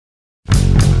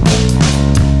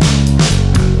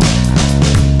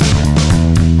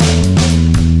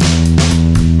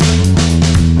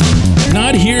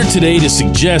today to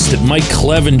suggest that Mike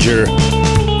Clevenger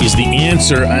is the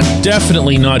answer. I'm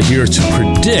definitely not here to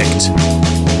predict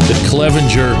that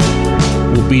Clevenger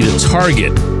will be the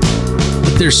target.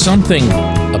 But there's something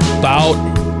about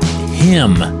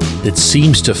him that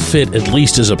seems to fit, at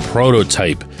least as a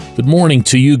prototype. Good morning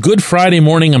to you. Good Friday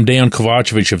morning. I'm Dejan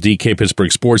Kovacevic of DK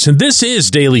Pittsburgh Sports, and this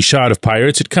is Daily Shot of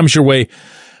Pirates. It comes your way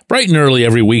bright and early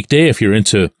every weekday. If you're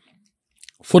into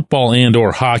football and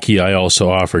or hockey, I also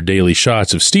offer daily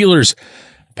shots of Steelers,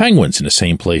 Penguins in the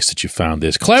same place that you found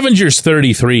this. Clevenger's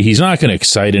 33. He's not going to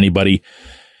excite anybody.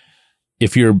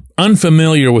 If you're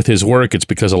unfamiliar with his work, it's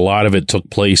because a lot of it took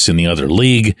place in the other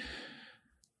league.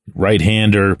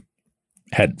 Right-hander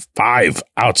had 5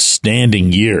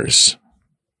 outstanding years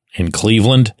in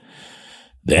Cleveland.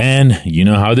 Then, you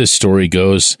know how this story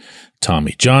goes.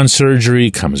 Tommy John surgery,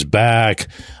 comes back,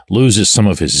 loses some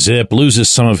of his zip, loses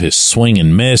some of his swing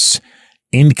and miss,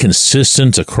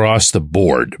 inconsistent across the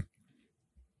board.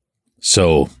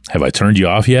 So, have I turned you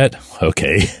off yet?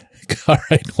 Okay. All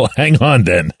right, well, hang on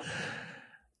then.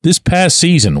 This past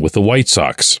season with the White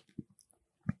Sox,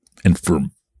 and for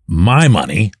my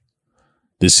money,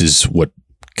 this is what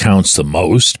counts the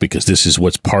most because this is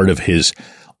what's part of his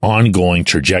ongoing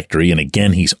trajectory, and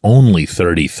again, he's only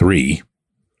 33.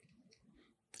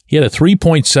 He had a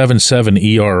 3.77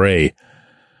 ERA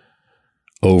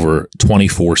over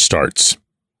 24 starts.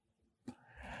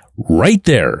 Right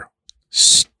there.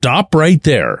 Stop right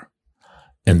there.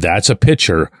 And that's a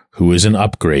pitcher who is an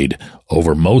upgrade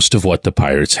over most of what the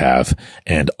Pirates have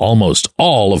and almost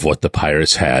all of what the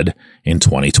Pirates had in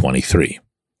 2023.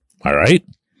 All right?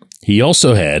 He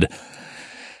also had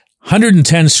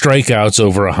 110 strikeouts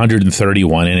over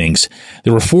 131 innings.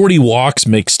 There were 40 walks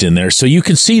mixed in there, so you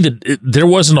can see that there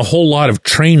wasn't a whole lot of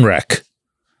train wreck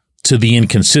to the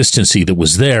inconsistency that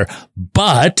was there,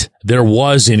 but there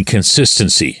was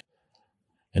inconsistency.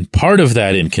 And part of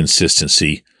that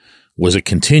inconsistency was a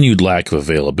continued lack of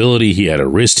availability. He had a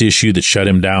wrist issue that shut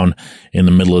him down in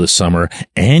the middle of the summer,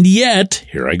 and yet,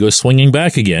 here I go swinging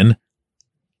back again,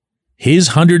 his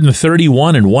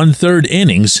 131 and one-third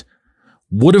innings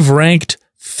would have ranked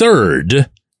third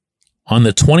on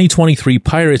the 2023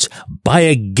 Pirates by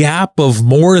a gap of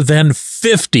more than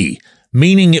 50,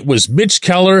 meaning it was Mitch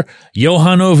Keller,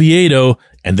 Johan Oviedo,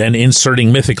 and then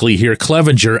inserting mythically here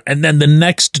Clevenger, and then the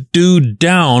next dude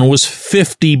down was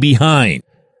 50 behind.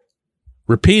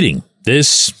 Repeating,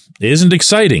 this isn't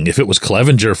exciting. If it was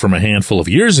Clevenger from a handful of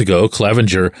years ago,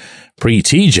 Clevenger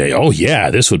pre-TJ, oh yeah,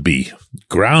 this would be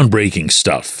groundbreaking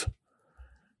stuff.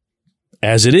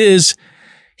 As it is,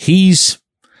 he's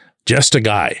just a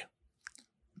guy.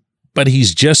 But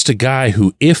he's just a guy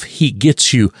who, if he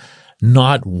gets you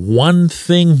not one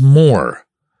thing more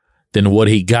than what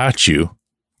he got you,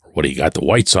 or what he got the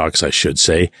White Sox, I should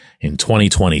say, in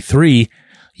 2023,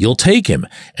 you'll take him.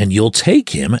 And you'll take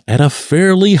him at a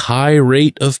fairly high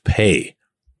rate of pay,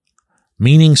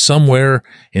 meaning somewhere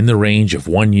in the range of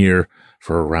 1 year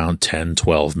for around $10,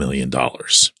 $12 million.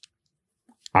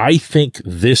 I think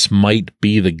this might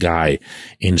be the guy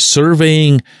in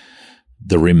surveying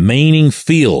the remaining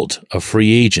field of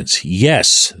free agents.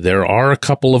 Yes, there are a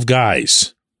couple of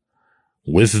guys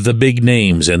with the big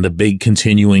names and the big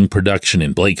continuing production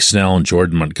in Blake Snell and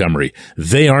Jordan Montgomery.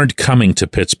 They aren't coming to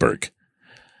Pittsburgh.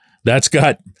 That's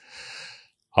got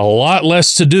a lot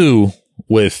less to do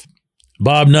with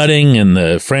Bob Nutting and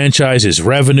the franchise's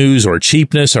revenues or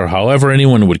cheapness or however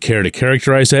anyone would care to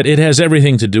characterize that. It has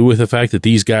everything to do with the fact that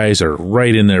these guys are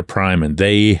right in their prime and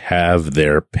they have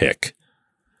their pick.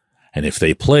 And if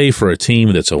they play for a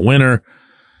team that's a winner,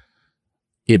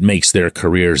 it makes their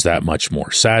careers that much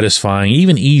more satisfying,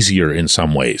 even easier in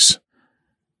some ways.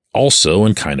 Also,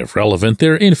 and kind of relevant,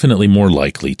 they're infinitely more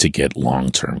likely to get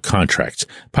long-term contracts.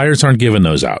 Pirates aren't giving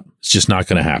those out. It's just not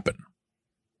going to happen.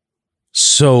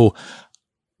 So,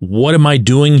 what am I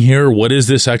doing here? What is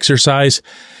this exercise?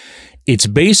 It's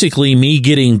basically me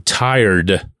getting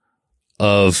tired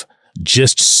of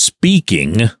just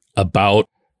speaking about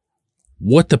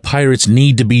what the Pirates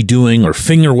need to be doing or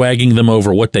finger wagging them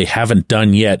over what they haven't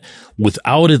done yet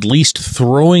without at least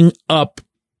throwing up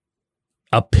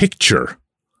a picture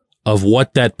of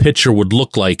what that picture would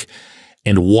look like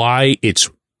and why it's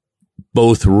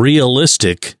both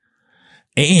realistic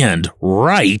and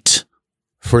right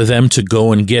for them to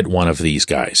go and get one of these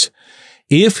guys.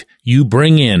 If you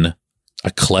bring in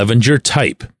a Clevenger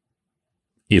type,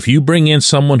 if you bring in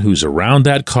someone who's around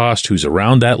that cost, who's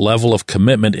around that level of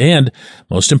commitment, and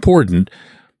most important,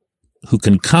 who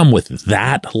can come with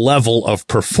that level of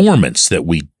performance that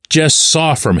we just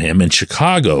saw from him in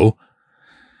Chicago,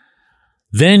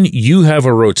 then you have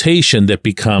a rotation that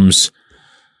becomes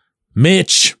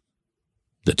Mitch,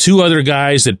 the two other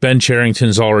guys that Ben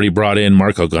Cherington's already brought in,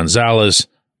 Marco Gonzalez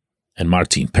and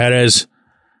Martin Perez,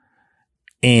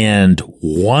 and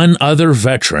one other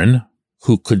veteran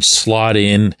who could slot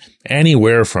in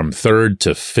anywhere from third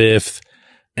to fifth.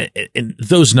 And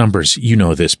those numbers, you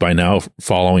know this by now,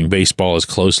 following baseball as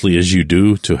closely as you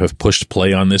do to have pushed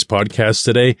play on this podcast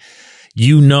today.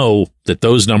 You know that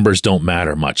those numbers don't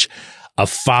matter much. A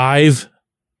 5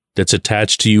 that's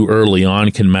attached to you early on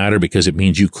can matter because it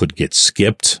means you could get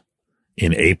skipped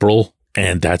in April,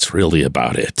 and that's really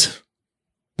about it.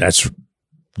 That's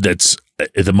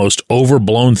the most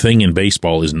overblown thing in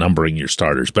baseball is numbering your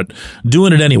starters, but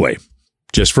doing it anyway,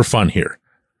 just for fun here.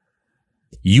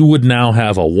 You would now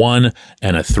have a 1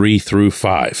 and a 3 through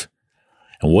 5.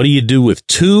 And what do you do with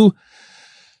 2?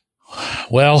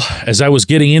 Well, as I was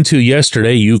getting into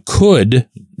yesterday, you could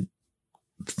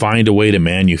find a way to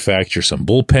manufacture some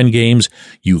bullpen games.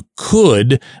 You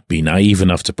could be naive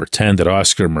enough to pretend that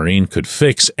Oscar Marin could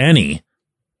fix any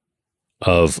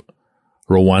of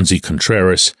Rowanzi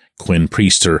Contreras, Quinn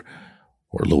Priester,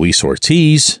 or Luis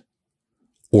Ortiz,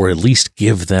 or at least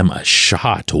give them a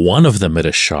shot, one of them at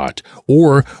a shot,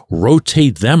 or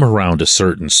rotate them around a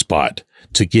certain spot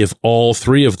to give all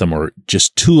 3 of them or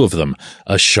just 2 of them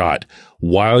a shot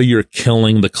while you're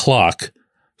killing the clock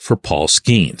for Paul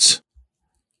Skeens.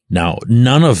 Now,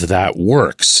 none of that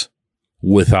works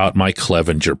without my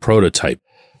Clevenger prototype.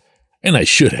 And I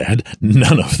should add,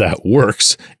 none of that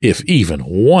works if even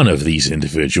one of these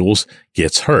individuals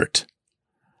gets hurt.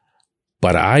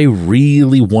 But I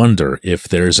really wonder if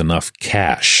there's enough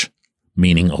cash,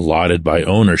 meaning allotted by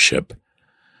ownership,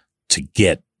 to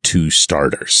get 2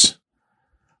 starters.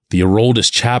 The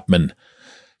Aroldis Chapman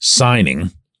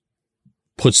signing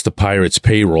puts the Pirates'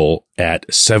 payroll at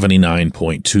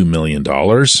 $79.2 million.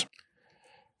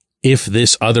 If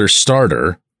this other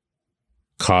starter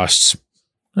costs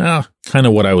kind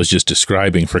of what I was just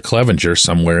describing for Clevenger,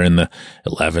 somewhere in the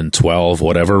 11, 12,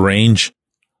 whatever range,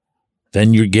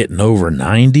 then you're getting over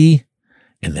 90,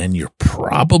 and then you're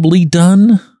probably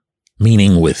done,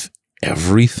 meaning with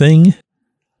everything,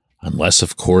 unless,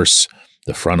 of course,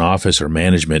 the front office or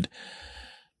management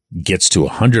gets to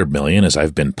 $100 million, as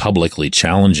I've been publicly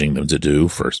challenging them to do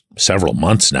for several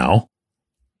months now.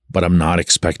 But I'm not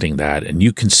expecting that, and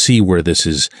you can see where this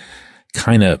is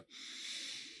kind of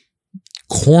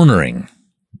cornering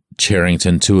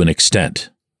Cherington to an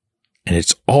extent. And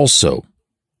it's also,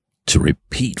 to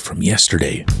repeat from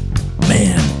yesterday,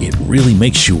 man, it really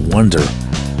makes you wonder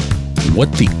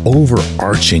what the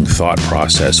overarching thought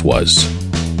process was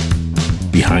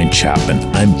behind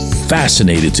Chapman. I'm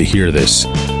fascinated to hear this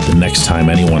the next time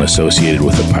anyone associated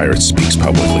with the Pirates speaks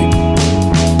publicly.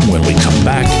 When we come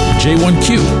back,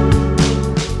 J1Q.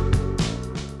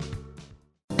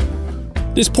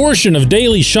 This portion of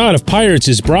Daily Shot of Pirates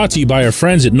is brought to you by our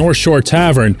friends at North Shore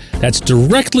Tavern, that's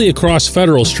directly across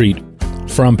Federal Street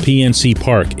from PNC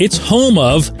Park. It's home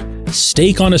of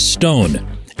Steak on a Stone,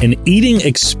 an eating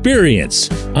experience,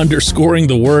 underscoring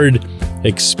the word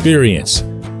experience.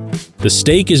 The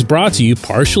steak is brought to you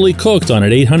partially cooked on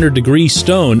an 800-degree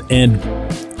stone, and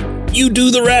you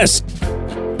do the rest.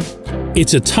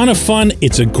 It's a ton of fun,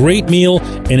 it's a great meal,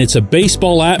 and it's a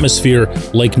baseball atmosphere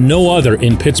like no other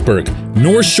in Pittsburgh.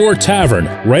 North Shore Tavern,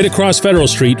 right across Federal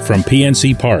Street from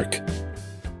PNC Park.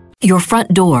 Your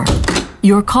front door,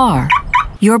 your car,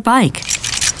 your bike,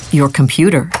 your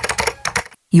computer,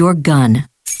 your gun.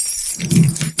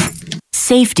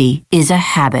 Safety is a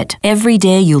habit. Every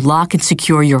day you lock and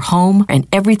secure your home and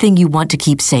everything you want to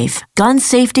keep safe. Gun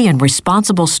safety and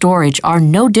responsible storage are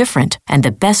no different and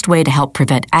the best way to help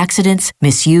prevent accidents,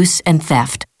 misuse, and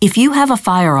theft. If you have a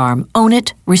firearm, own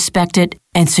it, respect it,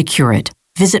 and secure it.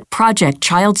 Visit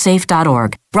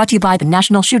ProjectChildSafe.org. Brought to you by the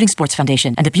National Shooting Sports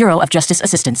Foundation and the Bureau of Justice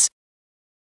Assistance.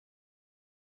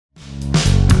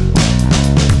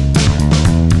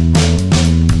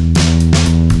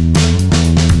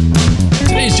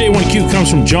 Today's J1Q comes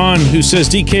from John, who says,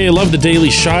 DK, I love the daily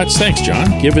shots. Thanks,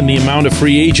 John. Given the amount of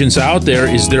free agents out there,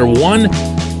 is there one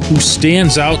who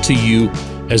stands out to you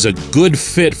as a good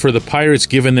fit for the Pirates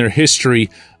given their history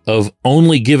of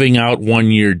only giving out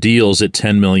one-year deals at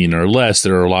 $10 million or less?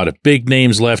 There are a lot of big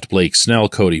names left, Blake Snell,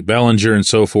 Cody Bellinger, and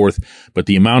so forth, but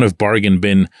the amount of bargain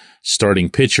bin starting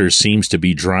pitchers seems to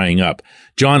be drying up.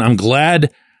 John, I'm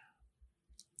glad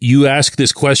you asked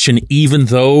this question, even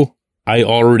though I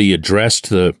already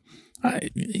addressed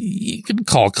you can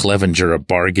call Clevenger a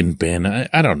bargain bin.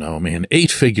 I don't know, man.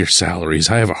 8-figure salaries.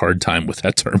 I have a hard time with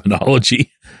that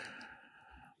terminology.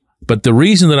 But the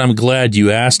reason that I'm glad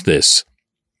you asked this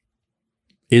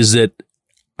is that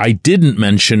I didn't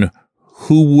mention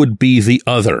who would be the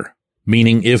other,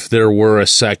 meaning if there were a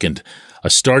second. a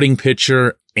starting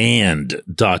pitcher, and ...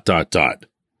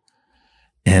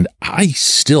 And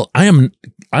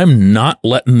I'm not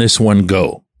letting this one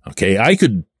go. Okay. I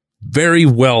could very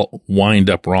well wind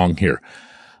up wrong here.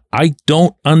 I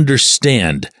don't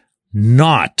understand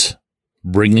not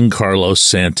bringing Carlos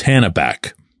Santana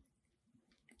back.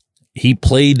 He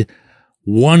played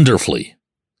wonderfully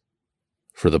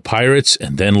for the Pirates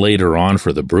and then later on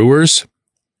for the Brewers.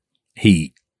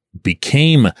 He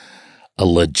became a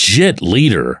legit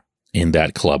leader in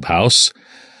that clubhouse,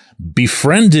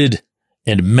 befriended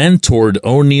and mentored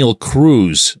O'Neal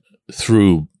Cruz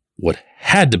through what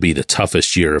had to be the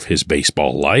toughest year of his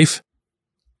baseball life,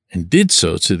 and did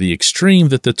so to the extreme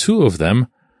that the two of them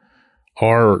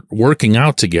are working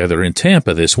out together in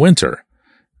Tampa this winter.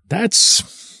 That's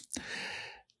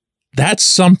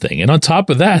something. And on top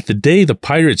of that, the day the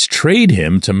Pirates trade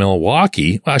him to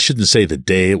Milwaukee, well, I shouldn't say the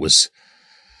day, it was,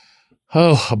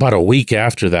 about a week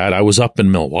after that, I was up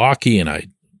in Milwaukee and I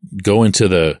go into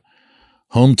the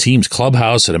home team's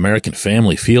clubhouse at American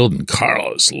Family Field, and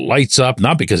Carlos lights up,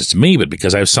 not because it's me, but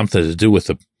because I have something to do with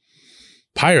the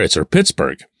Pirates or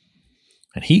Pittsburgh.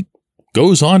 And he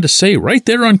goes on to say right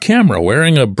there on camera,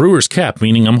 wearing a Brewers cap,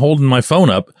 meaning I'm holding my phone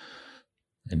up,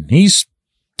 and he's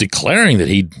declaring that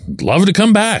he'd love to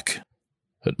come back.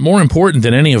 But more important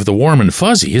than any of the warm and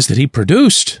fuzzy is that he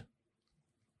produced.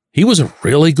 He was a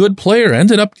really good player,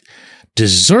 ended up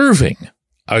deserving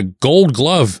a Gold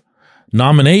Glove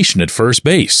nomination at first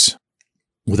base,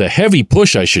 with a heavy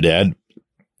push, I should add,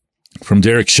 from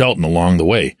Derek Shelton along the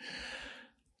way.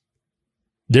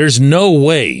 There's no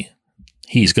way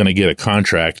he's going to get a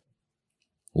contract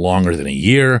longer than a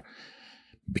year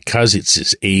because it's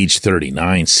his age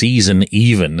 39 season.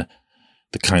 Even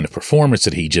the kind of performance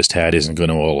that he just had isn't going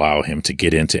to allow him to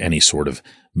get into any sort of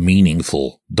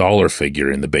meaningful dollar figure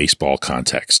in the baseball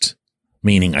context.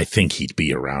 Meaning, I think he'd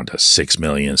be around a $6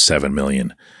 million, $7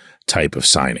 million type of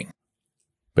signing.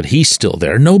 But he's still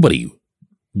there. Nobody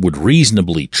would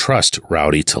reasonably trust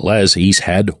Rowdy Tellez. He's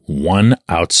had one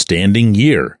outstanding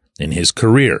year in his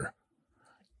career.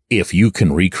 If you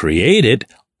can recreate it,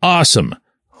 awesome.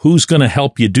 Who's going to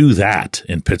help you do that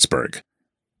in Pittsburgh?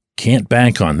 Can't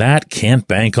bank on that. Can't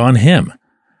bank on him.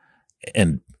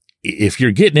 And if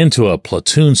you're getting into a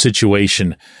platoon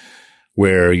situation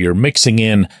where you're mixing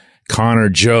in Connor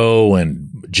Joe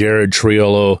and Jared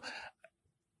Triolo,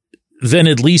 then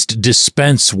at least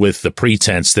dispense with the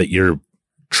pretense that you're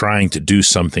trying to do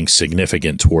something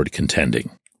significant toward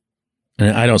contending.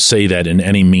 And I don't say that in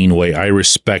any mean way. I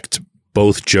respect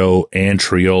both Joe and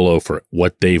Triolo for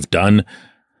what they've done.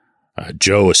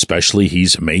 Joe especially,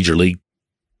 he's a major league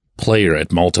player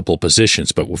at multiple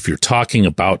positions. But if you're talking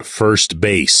about first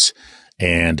base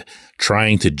and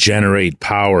trying to generate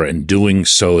power and doing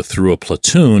so through a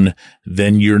platoon,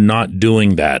 then you're not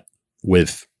doing that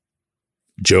with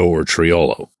Joe or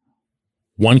Triolo.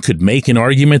 One could make an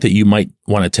argument that you might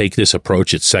want to take this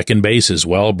approach at second base as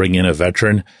well, bring in a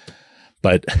veteran.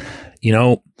 But,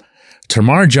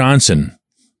 Termarr Johnson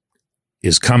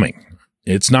is coming.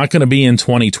 It's not going to be in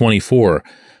 2024,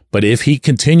 but if he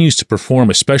continues to perform,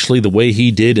 especially the way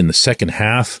he did in the second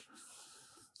half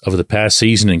of the past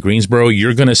season in Greensboro,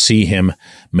 you're going to see him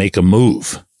make a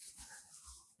move.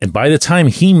 And by the time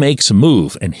he makes a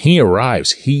move and he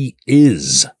arrives, he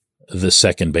is the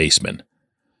second baseman.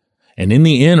 And in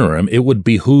the interim, it would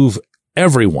behoove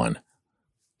everyone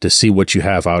to see what you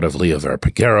have out of Leover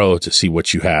Peguero, to see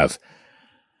what you have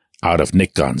out of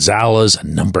Nick Gonzalez, a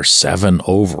number 7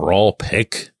 overall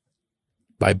pick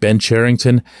by Ben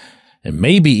Cherington. And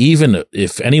maybe even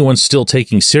if anyone's still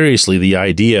taking seriously the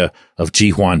idea of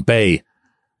Ji-Hwan Bae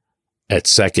at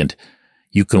second,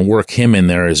 you can work him in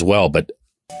there as well. But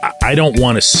I don't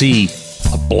want to see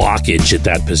a blockage at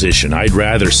that position. I'd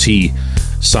rather see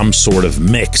some sort of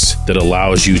mix that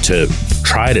allows you to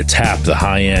try to tap the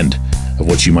high end of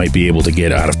what you might be able to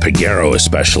get out of Peguero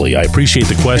especially. I appreciate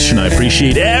the question. I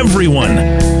appreciate everyone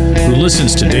who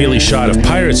listens to Daily Shot of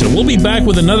Pirates, and we'll be back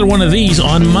with another one of these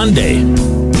on Monday.